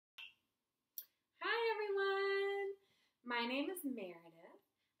My name is Meredith.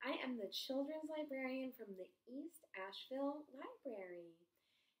 I am the children's librarian from the East Asheville Library.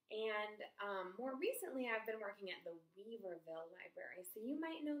 And more recently, I've been working at the Weaverville Library, so you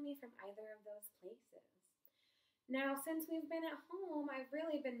might know me from either of those places. Now, since we've been at home, I've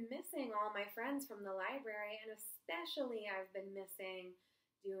really been missing all my friends from the library, and especially I've been missing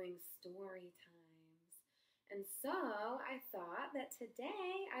doing story times. And so I thought that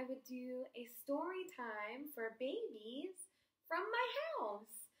today I would do a story time for babies from my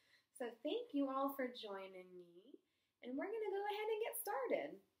house. So thank you all for joining me, and we're going to go ahead and get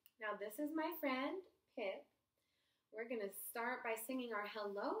started. Now, this is my friend, Pip. We're going to start by singing our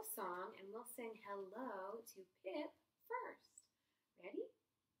hello song, and we'll sing hello to Pip first. Ready?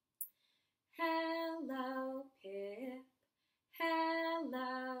 Hello, Pip.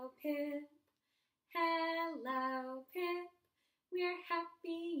 Hello, Pip. Hello, Pip. We're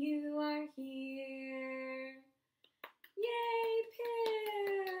happy you are here. Yay,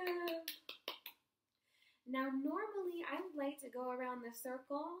 Pip! Now, normally I would like to go around the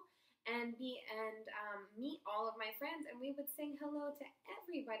circle and meet all of my friends, and we would sing hello to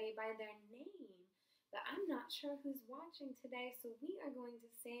everybody by their name. But I'm not sure who's watching today, so we are going to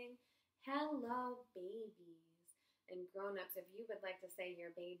sing hello, babies. And grown-ups, if you would like to say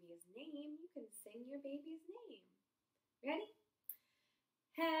your baby's name, you can sing your baby's name. Ready?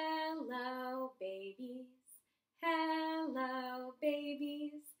 Hello, babies. Hello,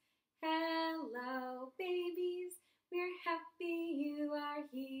 babies. Hello, babies. We're happy you are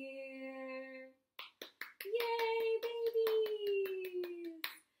here. Yay, babies!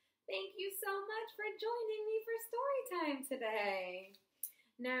 Thank you so much for joining me for story time today.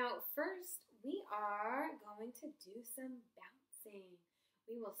 Now, first, we are going to do some bouncing.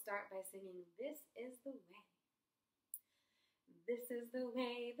 We will start by singing This Is the Way. This is the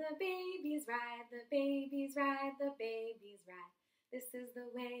way the babies ride, the babies ride, the babies ride. This is the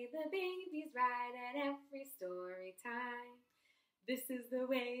way the babies ride at every story time. This is the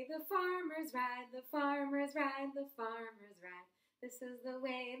way the farmers ride, the farmers ride, the farmers ride. This is the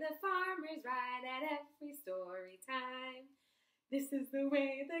way the farmers ride at every story time. This is the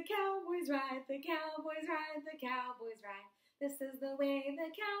way the cowboys ride, the cowboys ride, the cowboys ride. This is the way the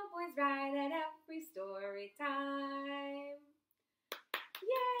cowboys ride at every story time.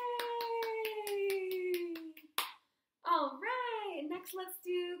 Yay! All right, next let's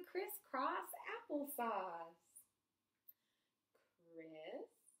do crisscross applesauce.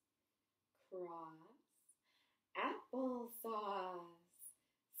 Criss-cross applesauce.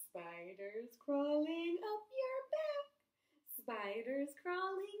 Spiders crawling up your back. Spiders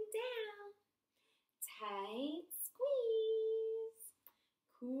crawling down. Tight squeeze.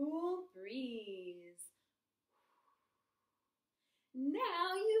 Cool breeze.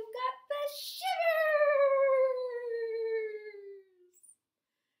 Now you've got the shivers!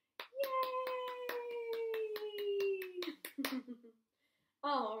 Yay!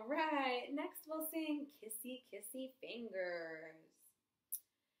 All right, next we'll sing Kissy Kissy Fingers.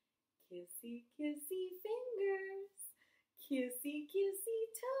 Kissy Kissy Fingers. Kissy kissy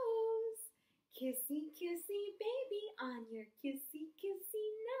toes. Kissy kissy baby on your kissy kissy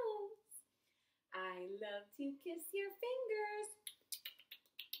nose. I love to kiss your fingers.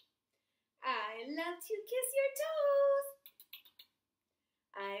 I love to kiss your toes.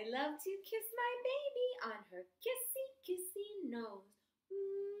 I love to kiss my baby on her kissy kissy nose.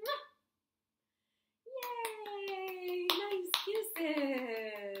 Mwah! Yay! Nice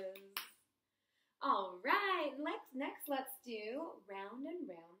kisses. All right, next let's do round and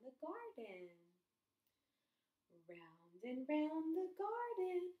round the garden. Round and round the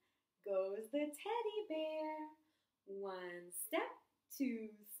garden goes the teddy bear. One step, two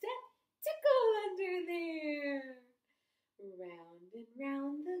step, tickle under there. Round and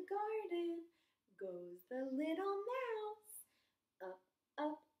round the garden goes the little mouse. Up,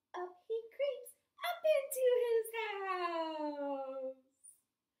 up, up he creeps up into his house.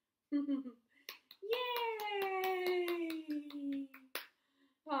 Yay!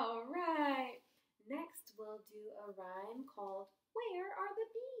 All right, next we'll do a rhyme called Where Are the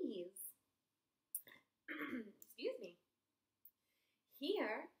Bees? Excuse me.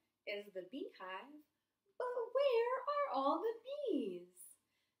 Here is the beehive, but where are all the bees?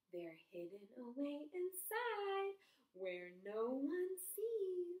 They're hidden away inside where no one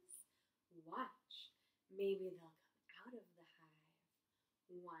sees. Watch, maybe they'll come out of the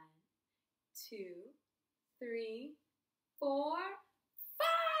hive. 1, 2, 3, 4, 5!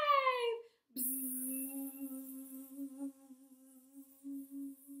 Bzzz.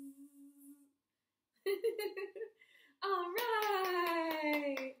 All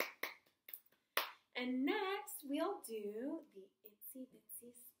right. And next we'll do the Itsy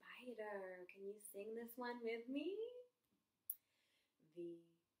Bitsy Spider. Can you sing this one with me? The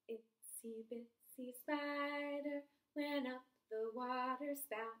Itsy Bitsy Spider went up the water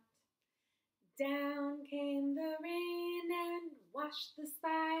spout. Down came the rain and washed the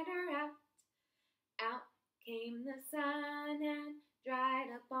spider out. Out came the sun and dried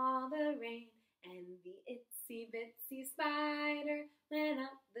up all the rain. And the Itsy Bitsy Spider went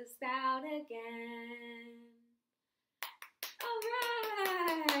up the spout again. All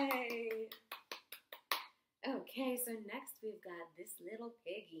right. Okay, so next we've got this little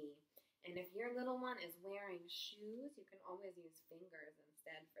piggy. And if your little one is wearing shoes, you can always use fingers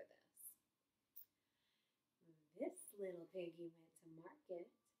instead for this. This little piggy went to market.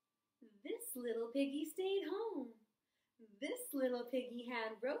 This little piggy stayed home. This little piggy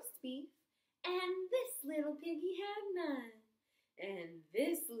had roast beef. And this little piggy had none. And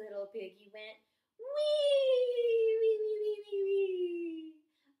this little piggy went wee, wee, wee, wee, wee, wee,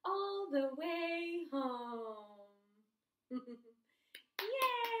 all the way home.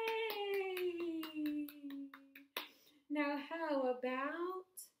 Yay! Now how about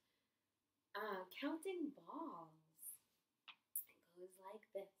counting balls? It goes like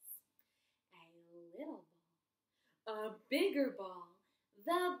this. A little ball, a bigger ball,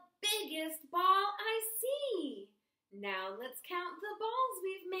 the biggest ball I see. Now let's count the balls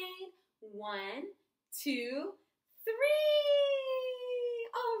we've made. 1, 2, 3.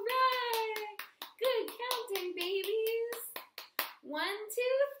 All right. Good counting, babies. 1,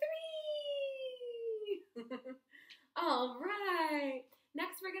 2, 3. All right.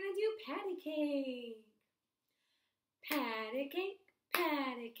 Next we're going to do patty cake. Patty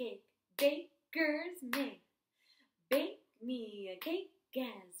cake, bakers make. Bake me a cake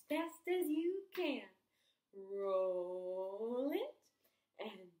as fast as you can. Roll it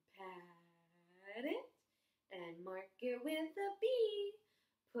and pat it and mark it with a B.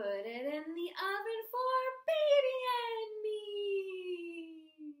 Put it in the oven for baby and me.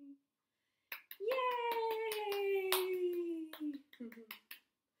 Yay!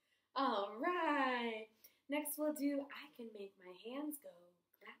 All right. Next we'll do I can make my hands go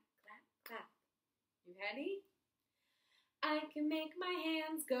clap, clap, clap. You ready? I can make my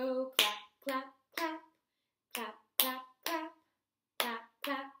hands go clap, clap, clap, clap, clap, clap, clap,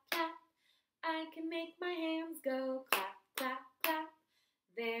 clap, clap. I can make my hands go clap, clap, clap.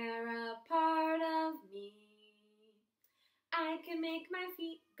 They're a part of me. I can make my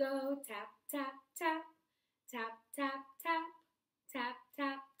feet go tap, tap, tap, tap, tap, tap, tap,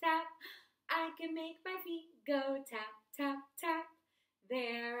 tap, tap. I can make my feet go tap, tap, tap.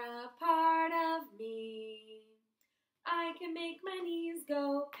 They're a part of me. I can make my knees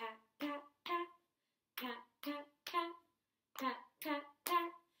go pat, pat, pat, pat, pat, pat, pat, pat,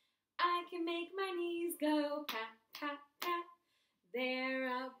 pat. I can make my knees go pat, pat, pat. They're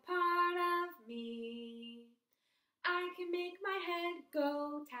a part of me. I can make my head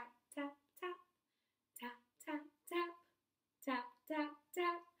go tap, tap, tap, tap, tap, tap, tap, tap,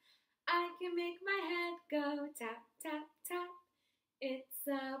 tap. I can make my head go tap, tap, tap. It's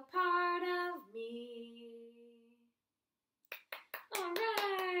a part of me. All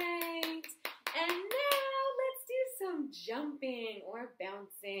right. And now let's do some jumping or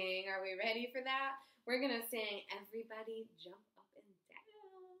bouncing. Are we ready for that? We're going to sing Everybody Jump Up and Down.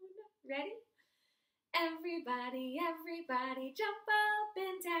 Ready? Everybody, everybody jump up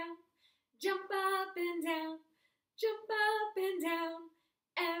and down. Jump up and down. Jump up and down.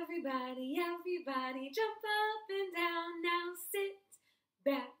 Everybody, everybody jump up and down. Now sit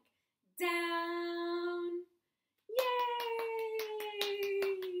back down. Yay!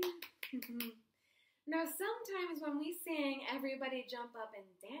 Now sometimes when we sing Everybody Jump Up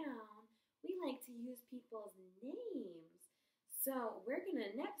and Down, we like to use people's names. So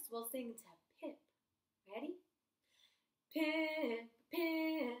we'll sing to Pip. Ready? Pip,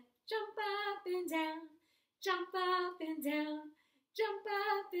 Pip, jump up and down. Jump up and down. Jump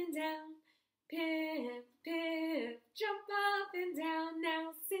up and down. Pip, Pip, jump up and down.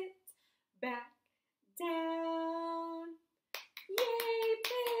 Now sit back down. Yay,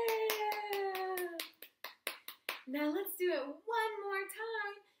 Pip! Now let's do it one more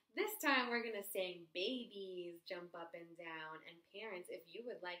time. This time we're going to sing Babies Jump Up and Down. And parents, if you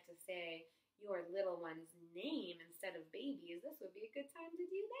would like to say your little one's name instead of babies, this would be a good time to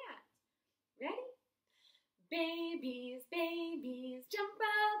do that. Ready? Babies, babies, jump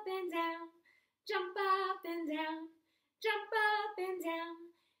up and down. Jump up and down. Jump up and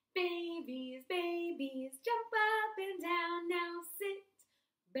down. Babies, babies, jump up and down. Now sit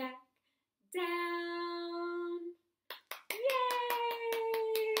back down. Yay!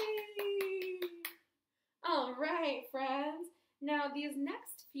 All right, Now these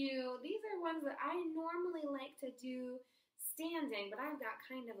next few, these are ones that I normally like to do standing, but I've got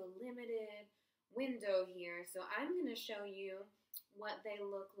kind of a limited window here. So I'm going to show you what they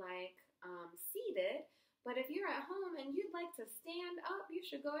look like seated. But if you're at home and you'd like to stand up, you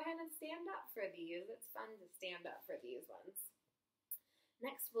should go ahead and stand up for these. It's fun to stand up for these ones.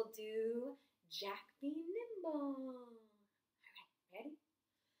 Next we'll do Jack be nimble. All right, ready?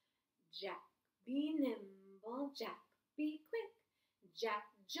 Jack be nimble, Jack be quick. Jack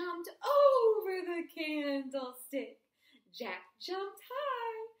jumped over the candlestick. Jack jumped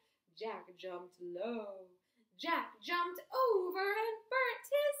high, Jack jumped low. Jack jumped over and burnt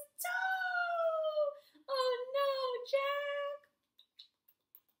his toe. Oh no, Jack.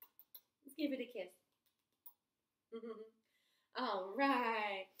 Let's give it a kiss. All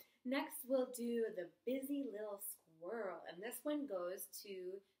right. Next we'll do the busy little squirrel. And this one goes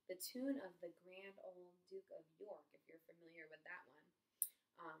to the tune of the Grand Old Duke of York, if you're familiar with that one.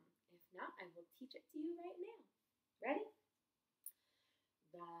 If not, I will teach it to you right now. Ready?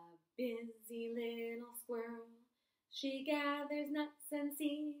 The busy little squirrel, she gathers nuts and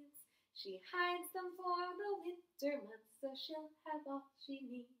seeds. She hides them for the winter months, so she'll have all she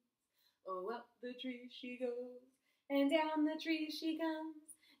needs. Oh, up the tree she goes, and down the tree she comes.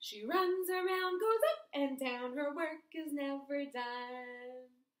 She runs around, goes up and down, her work is never done.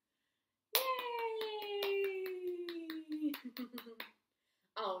 Yay!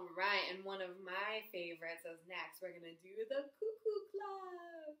 All right, and one of my favorites is next. We're going to do the cuckoo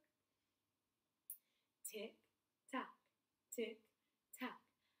clock. Tick, tock, tick, tock.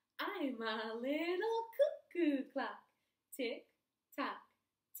 I'm a little cuckoo clock. Tick, tock,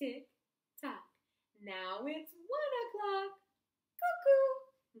 tick, tock. Now it's 1 o'clock.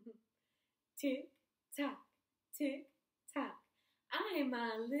 Cuckoo. Tick, tock, tick, tock. I'm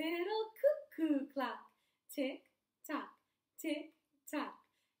a little cuckoo clock. Tick, tock, tick, tock.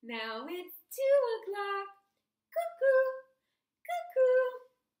 Now it's 2 o'clock. Cuckoo, cuckoo.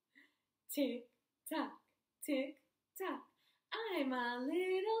 Tick, tock, tick, tock. I'm a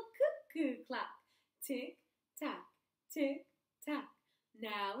little cuckoo clock. Tick, tock, tick, tock.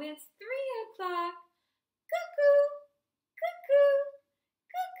 Now it's 3 o'clock. Cuckoo, cuckoo,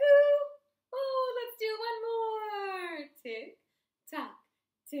 cuckoo. Oh, let's do one more. Tick, tock,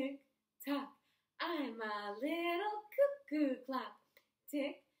 tick, tock. I'm a little cuckoo clock.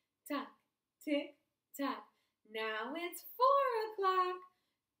 Tick, tock, tick, tock. Now it's 4 o'clock.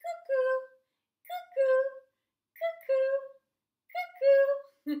 Cuckoo, cuckoo, cuckoo,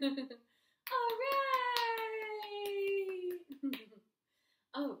 cuckoo. All right.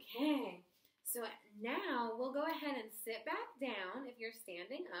 Okay, so now we'll go ahead and sit back down if you're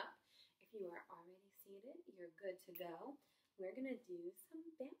standing up. If you are already seated, you're good to go. We're going to do some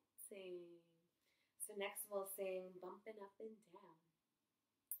bouncing. So next we'll sing Bumpin' Up and Down.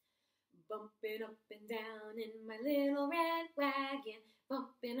 Bumpin' up and down in my little red wagon.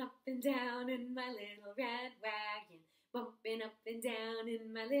 Bumpin' up and down in my little red wagon. Bumpin' up and down in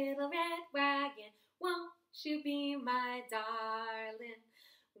my little red wagon. Won't you be my darling?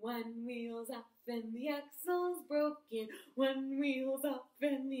 One wheel's off and the axle's broken. One wheel's off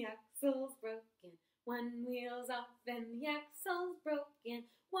and the axle's broken. One wheel's off and the axle's broken.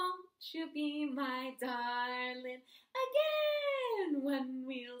 Won't you be my darling? Again! One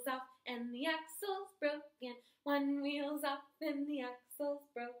wheel's off and the axle's broken. One wheel's off and the axle's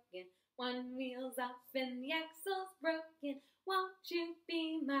broken. One wheel's off and the axle's broken. Won't you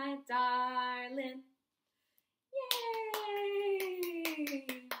be my darling? Yay!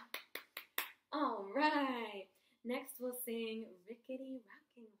 All right. Next we'll sing Rickety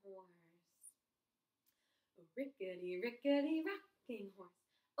Rocking Horse. Rickety, rickety rocking horse,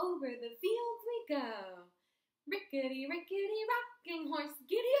 over the fields we go. Rickety, rickety rocking horse,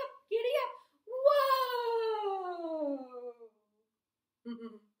 giddy up, giddy up. Whoa!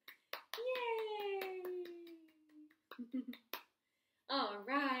 Yay! All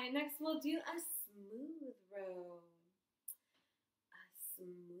right, next we'll do a smooth road. A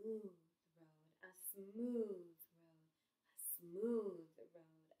smooth road, a smooth road, a smooth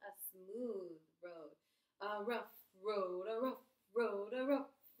road, a smooth road. A rough road, a rough road, a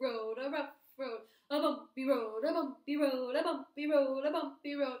rough road, a rough road, a bumpy road, a bumpy road, a bumpy road, a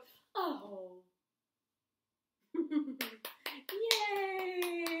bumpy road. Oh!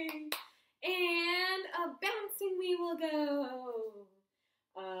 Yay! And a bouncing we will go.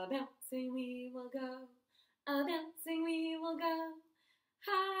 A bouncing we will go. A bouncing we will go.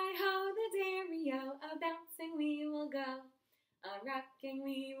 Hi ho the dairy-o, a bouncing we will go. A rocking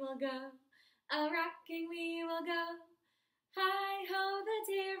we will go. A rocking we will go. Hi ho the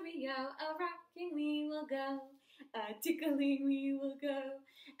dairy-o, a rocking we will go. A-tickling we will go,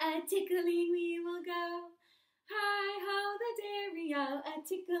 a-tickling we will go. Hi-ho the dairy-o,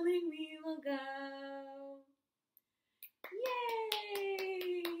 a-tickling we will go.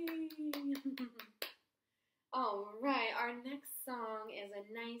 Yay! All right, our next song is a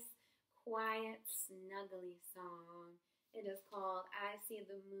nice, quiet, snuggly song. It is called I See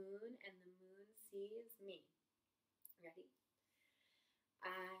the Moon and the Moon Sees Me. Ready? I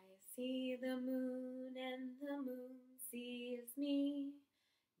see the moon and the moon sees me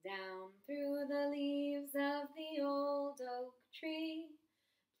down through the leaves of the old oak tree.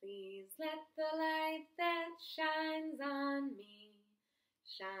 Please let the light that shines on me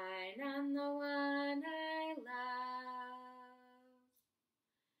shine on the one I love.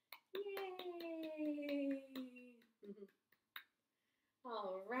 Yay!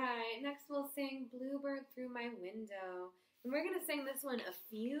 All right, next we'll sing Bluebird Through My Window. And we're going to sing this one a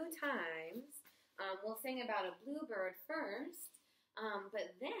few times. We'll sing about a bluebird first,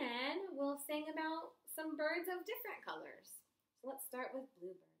 but then we'll sing about some birds of different colors. So let's start with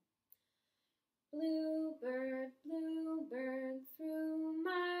Bluebird. Bluebird, bluebird through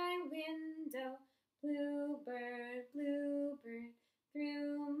my window. Bluebird, bluebird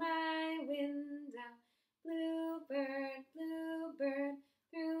through my window. Bluebird, bluebird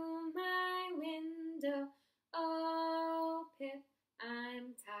through my window. Oh, Pip,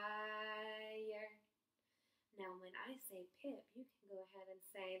 I'm tired. Now, when I say Pip, you can go ahead and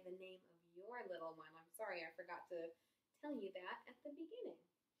say the name of your little one. I'm sorry, I forgot to tell you that at the beginning.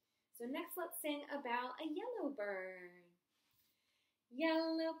 So next, let's sing about a yellow bird.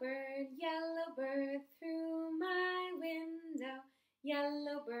 Yellow bird through my window.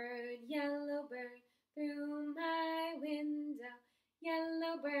 Yellow bird through my window.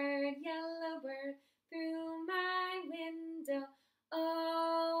 Yellow bird through my window.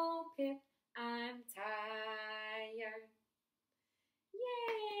 Oh, Pip, I'm tired.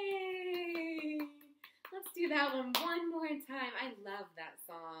 Yay! Let's do that one more time. I love that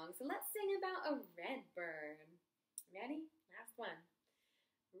song. So let's sing about a red bird. Ready? Last one.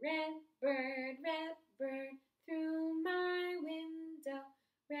 Red bird through my window.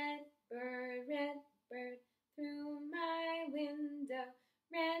 Red bird through my window.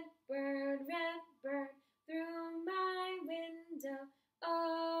 Red bird through my window.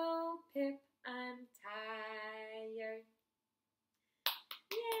 Oh, Pip, I'm tired.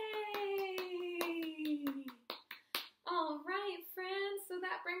 Yay! All right, friends, so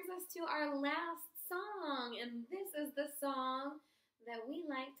that brings us to our last song, and this is the song that we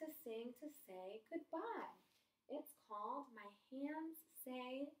like to sing to say goodbye. It's called My Hands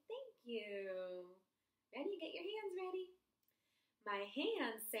Say Thank You. Ready? Get your hands ready. My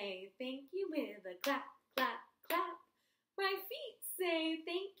hands say thank you with a clap, clap, clap. My feet say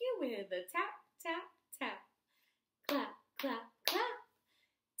thank you with a tap, tap, tap. Clap, clap, clap.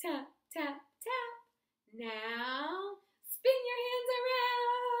 Tap, tap, tap. Now, spin your hands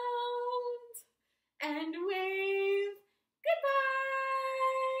around and wave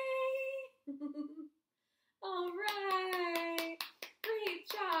goodbye. All right. Great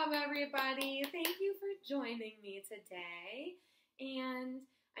job, everybody. Thank you for joining me today. And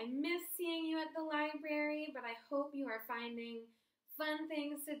I miss seeing you at the library, but I hope you are finding fun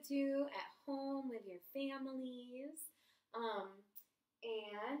things to do at home with your families.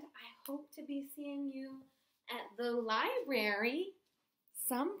 And I hope to be seeing you at the library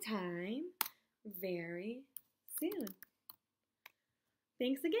sometime very soon.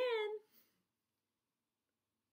 Thanks again.